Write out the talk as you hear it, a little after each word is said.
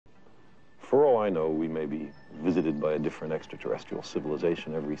For all I know, we may be visited by a different extraterrestrial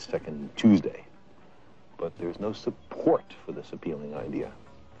civilization every second Tuesday. But there's no support for this appealing idea.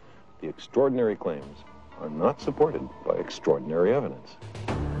 The extraordinary claims are not supported by extraordinary evidence.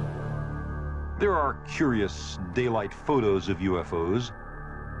 There are curious daylight photos of UFOs.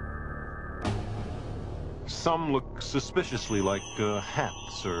 Some look suspiciously like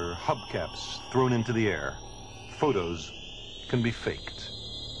hats or hubcaps thrown into the air. Photos can be faked.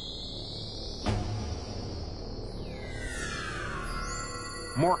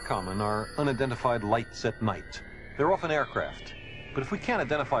 More common are unidentified lights at night. They're often aircraft, but if we can't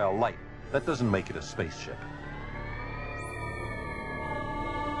identify a light, that doesn't make it a spaceship.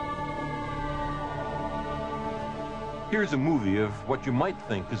 Here's a movie of what you might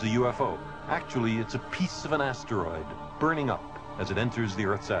think is a UFO. Actually, it's a piece of an asteroid burning up as it enters the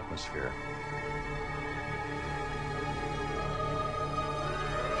Earth's atmosphere.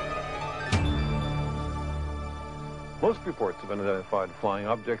 Most reports of unidentified flying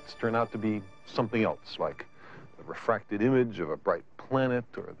objects turn out to be something else, like a refracted image of a bright planet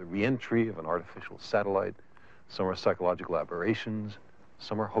or the re-entry of an artificial satellite. Some are psychological aberrations,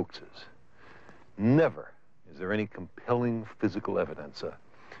 some are hoaxes. Never is there any compelling physical evidence, a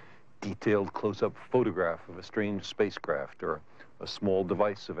detailed close-up photograph of a strange spacecraft or a small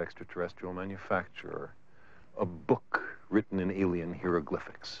device of extraterrestrial manufacture, or a book written in alien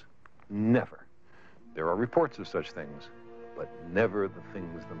hieroglyphics. Never. There are reports of such things, but never the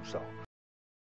things themselves.